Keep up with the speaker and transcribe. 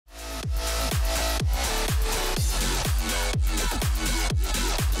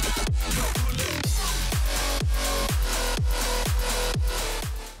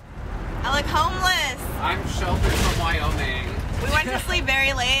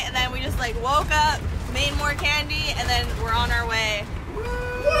and then we just like woke up, made more candy, and then we're on our way.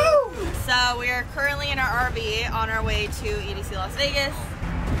 Woo! So we are currently in our RV on our way to EDC Las Vegas.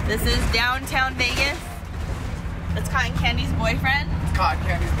 This is downtown Vegas. That's Cotton Candy's boyfriend. It's Cotton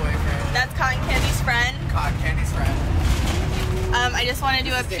Candy's boyfriend. That's Cotton Candy's friend. Cotton Candy's friend. I just want to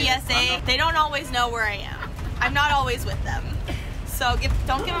do a PSA. They don't always know where I am. I'm not always with them. So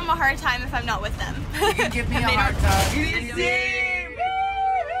don't give them a hard time if I'm not with them. You can give me a hard time. EDC!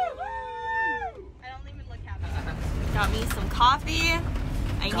 I don't even look happy. Got me some coffee.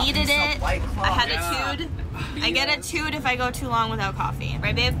 I needed it. I had a toot. I get a toot if I go too long without coffee.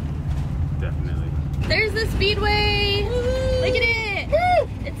 Right, babe? Definitely. There's the speedway. Woo! Look at it. Woo!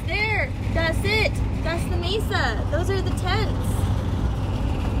 It's there. That's it. That's the mesa. Those are the tents.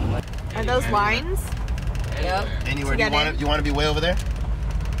 Are those lines? Yep. Anywhere you want to be way over there?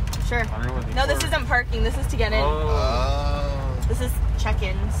 Sure. No, this isn't parking. This is to get in. Oh. This is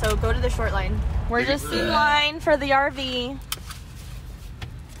check-in. So go to the short line. We're just in line for the RV.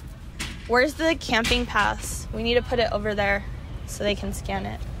 Where's the camping pass? We need to put it over there so they can scan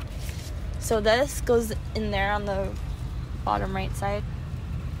it. So this goes in there on the bottom right side.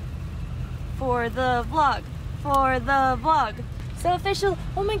 For the vlog. For the vlog. So official.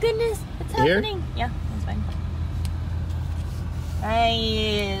 Oh my goodness. It's happening. Yeah, that's fine.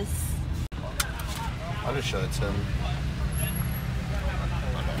 Nice. I'll just show it to him.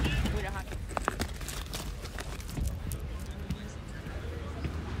 We don't have to.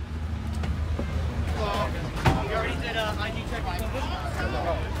 You already did ID check.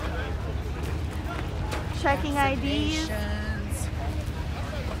 Checking IDs.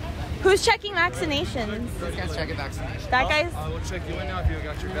 Who's checking vaccinations? This guy's checking vaccinations. That guy's. We'll check you in now if you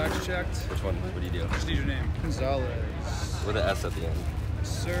got your bags checked. Which one? What do you do? Just need your name. Gonzalez. With an S at the end.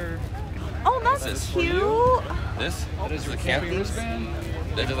 Sir. Oh, that's This is cute. This? That is your the camping wristband?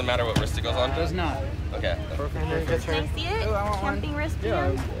 It doesn't matter what wrist it goes on? Does not. Okay. Perfect. Can I see it? Oh, I want one. Camping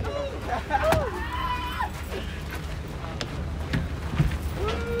wristband.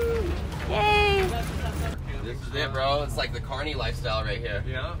 Yay! This is it, bro. It's like the carny lifestyle right here.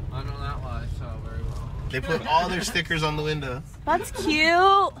 Yeah, I know that lifestyle very well. They put all their stickers on the window. That's cute.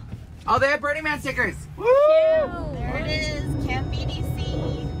 Oh, they have Burning Man stickers. Woo! There it is, Camp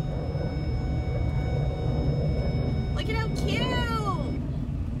EDC. Look at how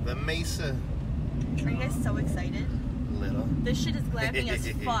cute. The Mesa. Are you guys so excited? Little. This shit is glamping as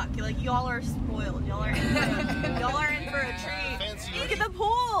fuck. Like, y'all are spoiled. Y'all are in for a treat. Fancy. Look at the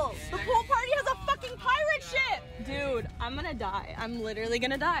pool. The pool party has a fucking pirate ship. Dude, I'm gonna die. I'm literally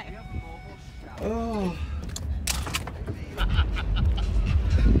gonna die. Oh.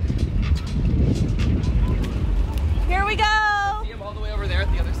 Here we go. See him all the way over there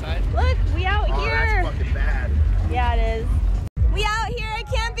at the other side? Look, we out Oh, here. that's fucking bad. Yeah, it is. We out here at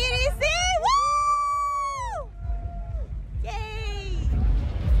Camp EDC. Woo! Yay!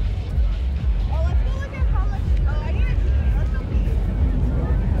 Oh, let's go look at how much. Oh, I need to pee. Let's go pee.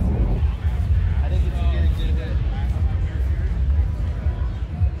 I think it's a good hit.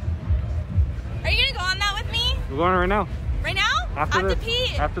 Are you gonna go on that with me? We're going right now. Right now? I have to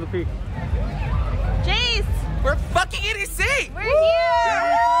pee. After the peak. Jace, We're fucking EDC. we're here.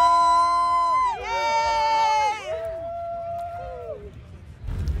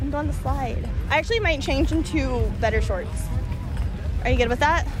 I'm going to slide. I actually might change into better shorts. Are you good with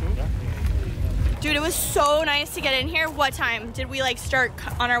that? Dude, it was so nice to get in here. What time did we like start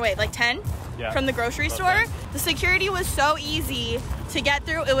on our way? Like 10? Yeah. From the grocery store? The security was so easy to get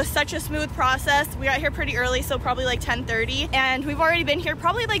through. It was such a smooth process. We got here pretty early, so probably like 10:30. And we've already been here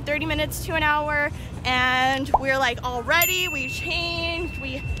probably like 30 minutes to an hour. And we're like all ready. We changed.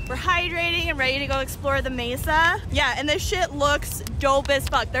 We're hydrating and ready to go explore the mesa. Yeah, and this shit looks dope as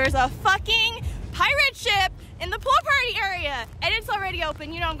fuck. There's a fucking pirate ship in the pool party area. And it's already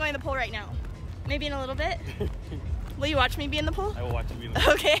open. You know I'm going to the pool right now. Maybe in a little bit. Will you watch me be in the pool? I will watch you be in the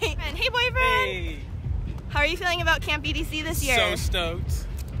pool. Okay. And hey, boyfriend. Hey. How are you feeling about Camp EDC this year? So stoked.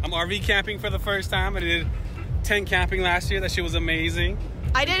 I'm RV camping for the first time. I did tent camping last year. That shit was amazing.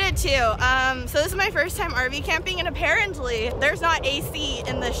 I did it too. So this is my first time RV camping, and apparently there's not AC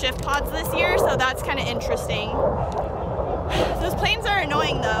in the shift pods this year, so that's kind of interesting. Those planes are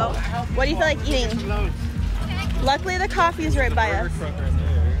annoying though. What do you feel like eating? Luckily the coffee's right by us.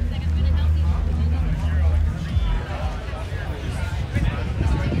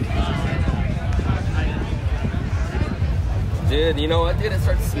 Dude, you know what, dude? It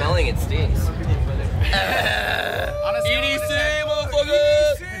starts smelling. It stinks. EDC,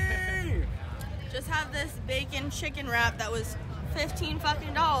 motherfucker! Just have this bacon chicken wrap that was $15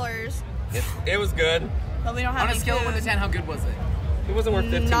 fucking, It was good. but we don't have On a any scale of food. 1 to 10, how good was it? It wasn't worth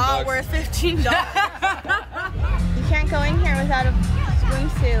 15 Not bucks. worth $15. You can't go in here without a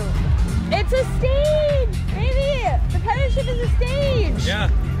swimsuit. It's a stage, baby. The pirate ship is a stage. Yeah.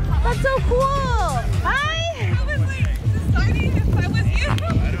 That's so cool. Hi. I was like deciding if I was you. I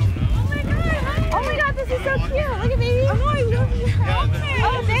don't know. Oh my god, this is so cute. Look at baby. Oh, I love you.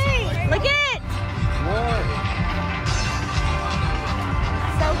 Oh, thanks. Look at it.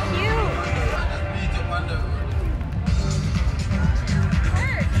 So cute.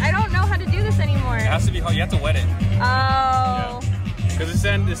 I don't know how to do this anymore. It has to be hot. You have to wet it. Oh. Because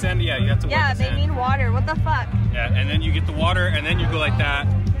the sand, yeah, you have to wet Yeah, the they sand. need water. What the fuck? Yeah, and then you get the water, and then you go like that,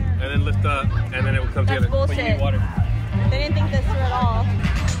 and then lift up, and then it will come That's together. But you bullshit. need water. They didn't think this through at all.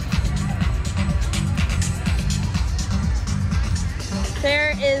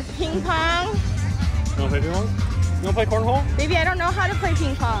 There is ping pong. You wanna play ping pong? You wanna play cornhole? Baby, I don't know how to play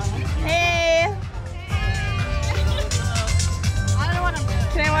ping pong. Hey. I don't know what I'm doing.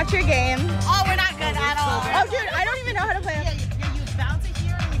 Can I watch your game? Oh, we're not good at all. Oh, dude, I don't even know how to play. Yeah, you bounce it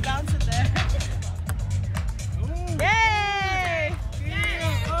here and you bounce it there. Yay! I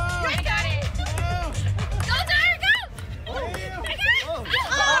got it. Go, Tyler, go! I got it. Oh,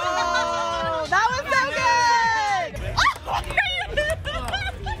 that was so good!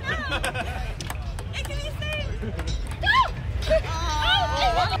 Hey, can you say? Go!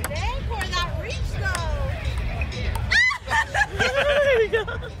 Oh, dang, for that reach though.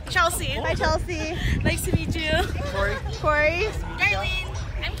 Chelsea. Hi, Chelsea. Nice to meet you. Corey. Darlene.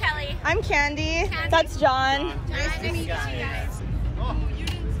 I'm Kelly. I'm Kandi. That's John. Nice to meet you guys.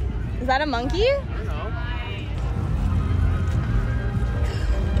 Is that a monkey? I don't know.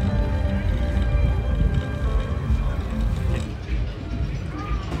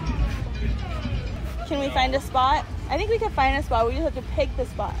 Can we find a spot? I think we could find a spot. We just have to pick the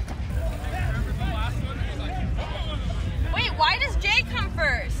spot. Wait, why does J come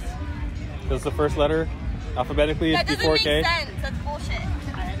first? Because the first letter, alphabetically, is That doesn't before make K. sense. That's bullshit.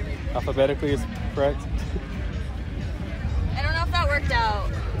 Alphabetically is correct. I don't know if that worked out.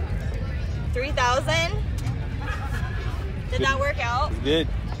 3,000? Did that work out? Good.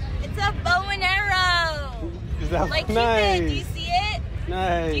 It's a bow and arrow. Is that Like nice? Cupid. Do you see it?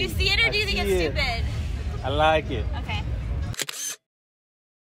 Nice. Do you see it or do you think it's stupid? I like it. Okay.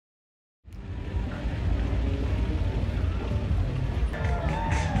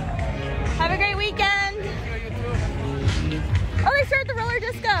 Have a great weekend. Oh, they start the roller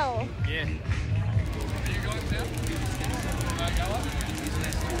disco. Yeah.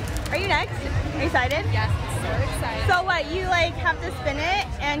 Are you next? Are you excited? Yes, I'm so excited. So what, you like have to spin it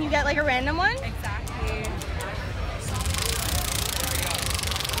and you get like a random one? Exactly.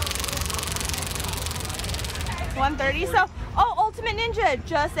 1:30. So, oh, Ultimate Ninja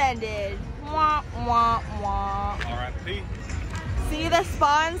just ended. Wah, wah, wah. R.I.P. See the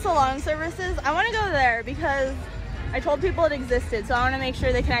spa and salon services? I want to go there because I told people it existed, so I want to make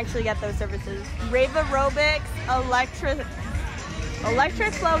sure they can actually get those services. Rave aerobics,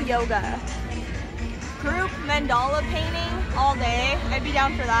 electric flow yoga, group mandala painting all day. I'd be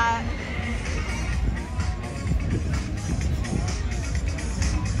down for that.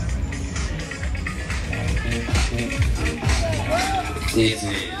 This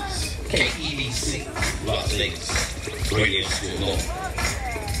is EDC Las Vegas Radio School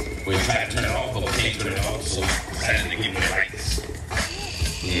North. We tried to turn it off, but we can't turn it off, so we decided to give it rights.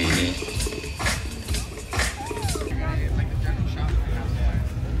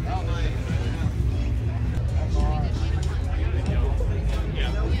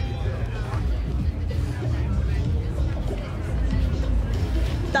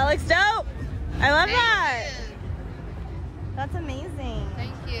 That looks dope. I love that. That's amazing.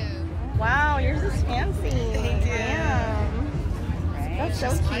 Thank you. Wow, yours is fancy. Thank you. Damn. That's so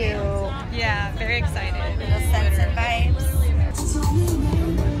cute. Yeah, very excited. The sense and vibes.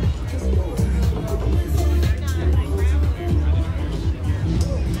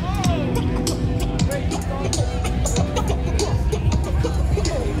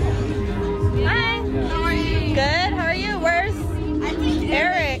 Hi. How are you? Good. How are you? Where's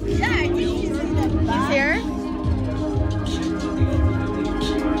Eric? Yeah, I think he's in the He's here.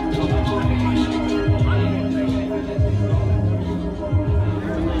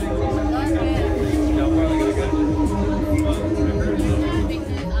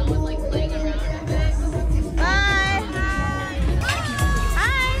 Bye.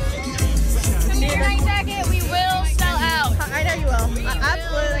 Hi. Come here, right jacket. We will sell out. I know you will. I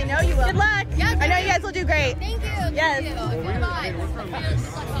absolutely know you will. Good luck. Yeah, I know you guys will do great. Thank you. Yes. Thank you. Bye. What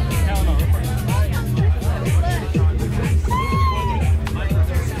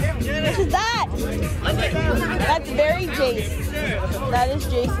is that? That's very Jace. That is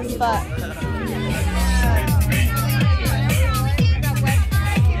Jace as fuck.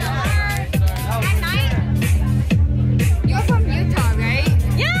 You're from Utah, right?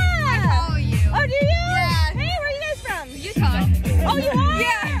 Yeah! I follow you. Oh, do you? Yeah. Hey, where are you guys from? Utah. Oh, you are?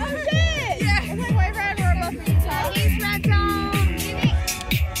 Yeah. Oh, shit! Yeah. That's my boyfriend. We're both from Utah. He's red zone.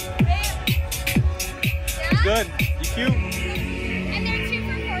 Good. You cute? And they're 2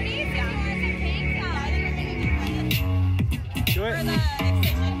 for 40. Do it.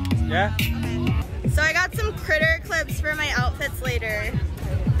 Yeah? So I got some critter clips for my outfits later.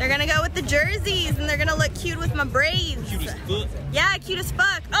 They're gonna go with the jerseys and they're gonna look cute with my braids. Cute as fuck. Yeah, cute as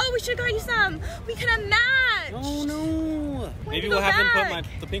fuck. Oh, we should go use some. We could have matched. Oh no. Maybe go we'll have them back.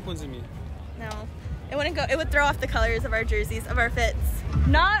 put the pink ones in me. No, it wouldn't go. It would throw off the colors of our jerseys, of our fits.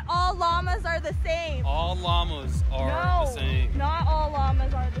 Not all llamas are the same. All llamas are the same. Not all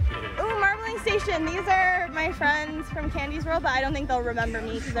llamas are the same. Ooh, marbling station. These are my friends from Kandi's World, but I don't think they'll remember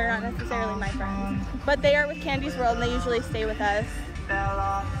me because they're not necessarily my friends. But they are with Kandi's World and they usually stay with us.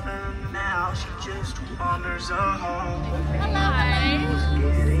 Now she just wanders home. Hi.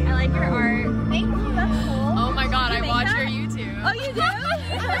 I like your art. Thank you. That's cool. Oh my god, I make watch that? your YouTube. Oh, you do?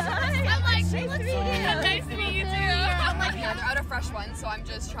 I'm like, she looks so meet you. nice to meet you too. I'm like, yeah, they're out of fresh ones, so I'm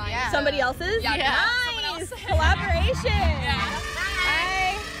just trying to... Somebody else's? Yeah, someone Nice. else. Collaboration. Yeah.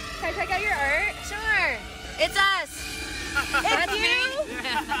 Hi. Can I check out your art? Sure. It's us. It's you?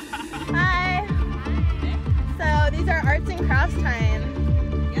 Hi. So these are arts and crafts time.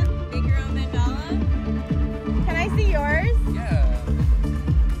 Yep, make your own mandala. Can I see yours? Yeah.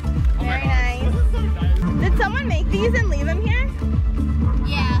 Very nice. Did someone make these and leave them here?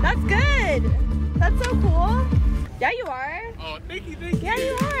 Yeah. That's good. That's so cool. Yeah, you are. Oh, thank you, thank you. Yeah,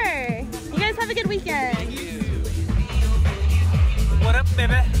 you are. You guys have a good weekend. What up,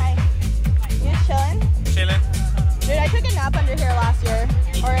 baby? Hi. You just chilling? Chilling. Dude, I took a nap under here last year,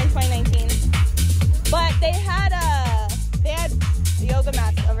 or in 2019. But they had yoga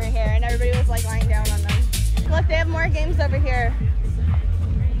mats over here, and everybody was like lying down on them. Look, they have more games over here.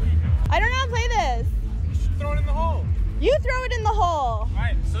 I don't know how to play this. Throw it in the hole. You throw it in the hole.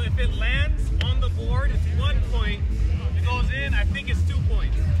 Alright, so if it lands on the board, it's 1 point. If it goes in, I think it's 2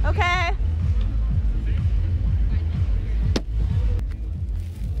 points. Okay.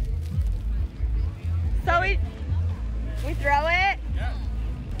 So we throw it. Yeah.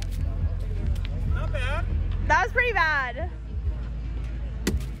 Not bad. That was pretty bad.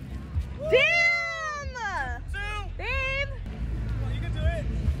 Damn! 2. Babe! Well, you can do it.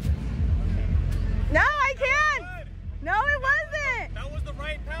 No, I can't! Good. No, it wasn't! That was the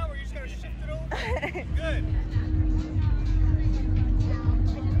right power. You just gotta shift it over. Good.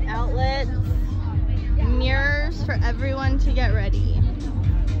 Outlets, mirrors for everyone to get ready.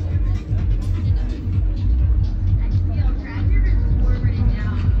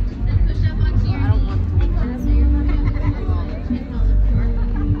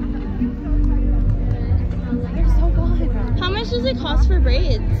 How much does it cost for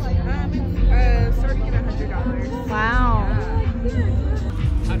braids? Starting at $100. Wow.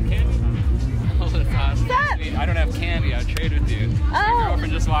 I'm Kandi. Oh, that's awesome. What's up? I don't have Kandi. I'll trade with you. My Oh,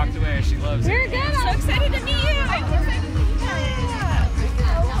 girlfriend just walked away. She loves you're it. good. I'm so excited to meet you. I'm so excited to meet you.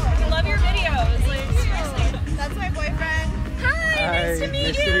 I love your videos. Like, seriously. That's my boyfriend. Hi, Hi, nice to meet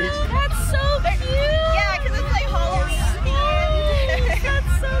nice you. to meet you. That's so cute. Yeah, because it's like Halloween themed.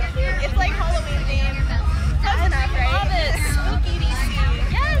 That's so cute. It's like Halloween themed. Close enough, right? Love it. Spooky EDC.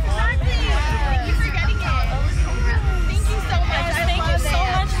 Yes, exactly. Thank you for getting it. Thank you so much. I Thank you love so it.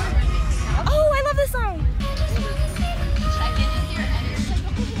 much. Oh, I love this song. Check in with your energy.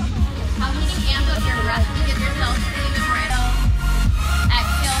 How many amp of your breath to give yourself even more?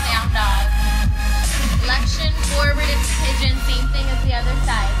 Exhale, down dog. Flexion forward into pigeon, same thing as the other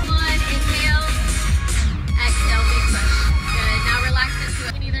side. One, inhale. Exhale, big push. Good. Now relax into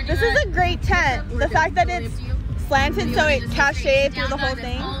it. You can either do This is a great tent. The fact that it's slanted so it cachet through the whole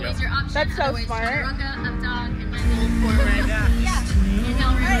thing. That's so smart. Up dog and then roll forward. Yeah.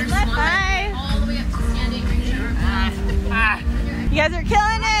 Inhale, reverse one. Bye. All the way up to standing. Reach your arms. You guys are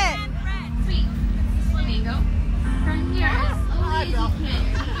killing it. Sweet. Flamingo. From here as slowly as you can.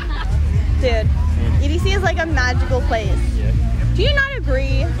 Dude, EDC is like a magical place. Yeah. Do you not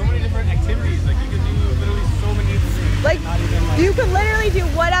agree? So many different activities. Like you can do literally so many different things. Like, not even like. you can literally do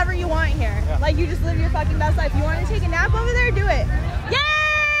whatever you want here. Yeah. Like, you just live your fucking best life. You want to take a nap over there? Do it.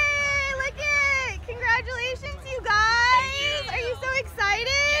 Yay! Look it! Congratulations, you guys! Are you so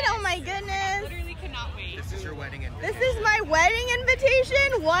excited? Oh my goodness. Literally cannot wait. This is your wedding invitation. This is my wedding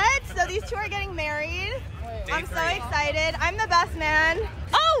invitation. What? So these two are getting married. I'm so excited. I'm the best man.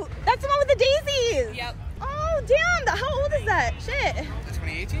 Oh, That's the one with the daisies. Yep. Oh, damn. How old is that? Shit. That's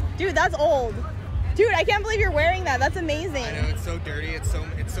 2018. Dude, that's old. Dude, I can't believe you're wearing that. That's amazing. I know, it's so dirty. It's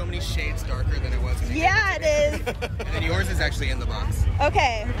so many shades darker than it was. When you Yeah, it is. And then yours is actually in the box.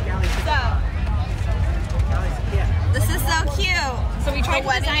 Okay. So, this is so cute. So we tried to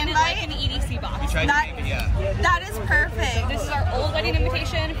wedding design it invite? like an EDC box. We tried That- to make it, yeah. That is perfect. This is our old wedding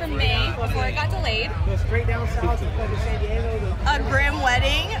invitation from May before it got delayed. A grim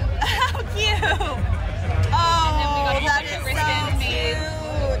wedding. How cute. Oh, And then we got that a is second wristband so made.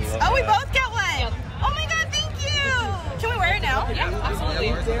 cute. Oh, we both got one. Yep. Oh my god, thank you. Can we wear it now? Yeah,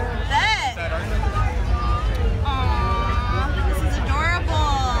 absolutely. Bet. Aww, this is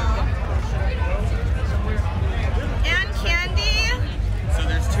adorable. And Kandi. So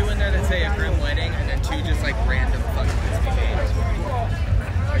there's 2 in there that say a grim wedding, and then 2 just like random fucking Krispy names.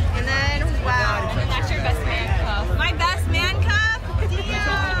 And then, wow. And that's your best man cup. My best man cup?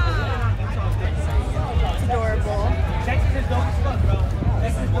 Damn. It's adorable. I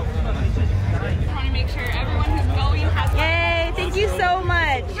want to make sure everyone who's going has Yay, thank you so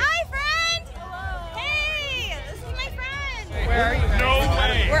much. Hi, friend. Hello. Hey, this is my friend. Where are you guys? No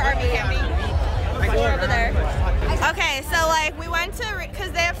way. We're RV camping. We're over there. Okay, so like we went to,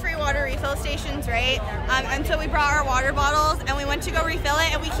 because they have free water refill stations, right? And so we brought our water bottles and we went to go refill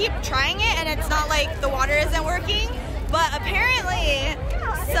it, and we keep trying it and it's not like the water isn't working, but apparently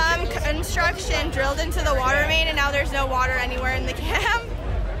some construction drilled into the water main and now there's no water anywhere in the camp.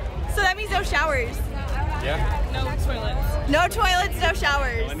 So that means no showers. Yeah. no toilets. No toilets, no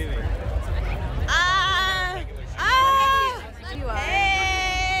showers. Anything.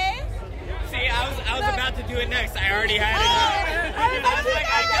 Hey. See, I was about to do it next. I already had it. I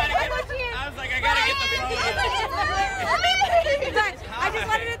I was like, I gotta get the photo. I just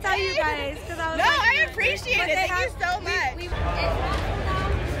wanted to tell you guys because I was No, like, I appreciate it. Thank you so much.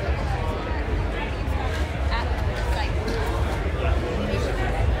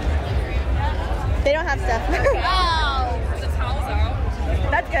 They don't have stuff. Oh, the towels out.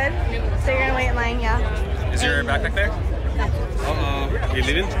 That's good. So you're gonna wait in line, yeah. Is your backpack there? You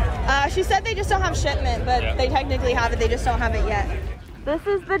didn't? She said they just don't have shipment, but they technically have it. They just don't have it yet. This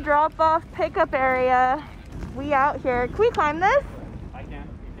is the drop-off pickup area. We out here. Can we climb this? I can.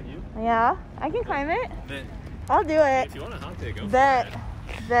 Can you? Yeah, I can climb it. Bet. I'll do it. If you want to hot take, go Bet.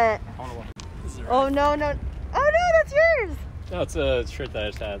 Bet. for it. Oh no, no. Oh no, that's yours. No, it's a shirt that I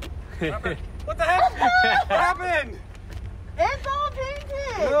just had. What the heck? What happened? It's all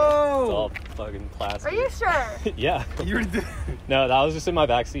painted. It's all fucking plastic. Are you sure? Yeah. No, that was just in my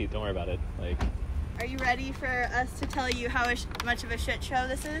back seat. Don't worry about it. Like. Are you ready for us to tell you how much of a shit show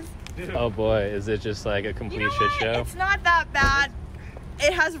this is? Oh boy, is it just like a complete shit show? It's not that bad.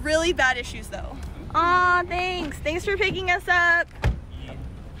 It has really bad issues though. Aw, thanks. Thanks for picking us up.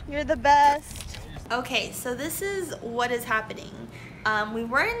 You're the best. Okay, so this is what is happening. We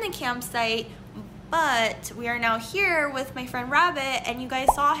were in the campsite, but we are now here with my friend Rabbit, and you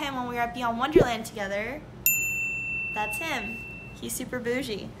guys saw him when we were at Beyond Wonderland together. That's him. He's super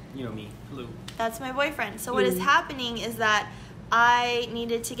bougie. You know me, Blue. That's my boyfriend. So what is happening is that I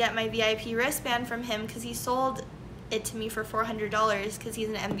needed to get my VIP wristband from him because he sold it to me for $400 because he's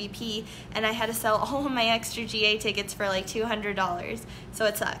an MVP, and I had to sell all of my extra GA tickets for like $200. So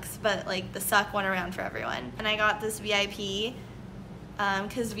it sucks, but like the suck went around for everyone. And I got this VIP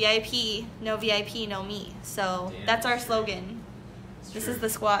because VIP, no me. So that's our slogan. This is the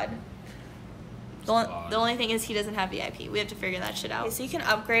squad. The only thing is he doesn't have VIP. We have to figure that shit out. Okay, so you can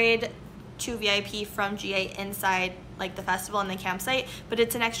upgrade to VIP from GA inside like the festival and the campsite, but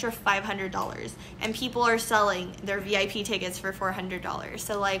it's an extra $500, and people are selling their VIP tickets for $400.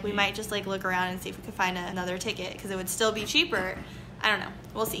 So like we might just like look around and see if we can find another ticket because it would still be cheaper. I don't know.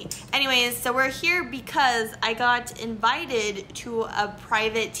 We'll see. Anyways, so we're here because I got invited to a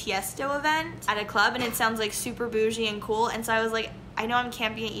private Tiesto event at a club, and it sounds like super bougie and cool. And so I was like, I know I'm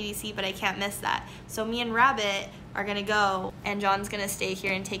camping at EDC, but I can't miss that. So me and Rabbit are gonna go, and John's gonna stay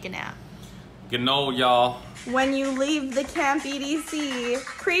here and take a nap. Good know, y'all. When you leave the Camp EDC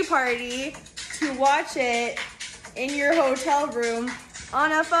pre-party to watch it in your hotel room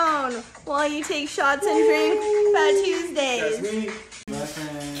on a phone while you take shots and drink Fat Tuesdays.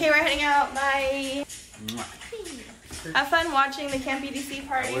 Okay, we're heading out. Bye. Have fun watching the Camp EDC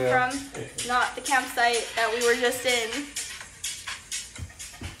party from not the campsite that we were just in.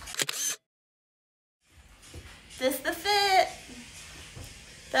 This the fit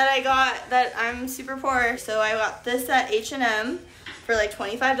that I got, that I'm super poor, so I got this at H&M for like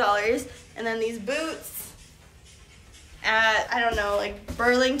 $25, and then these boots at, I don't know, like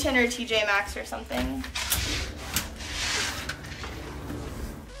Burlington or TJ Maxx or something.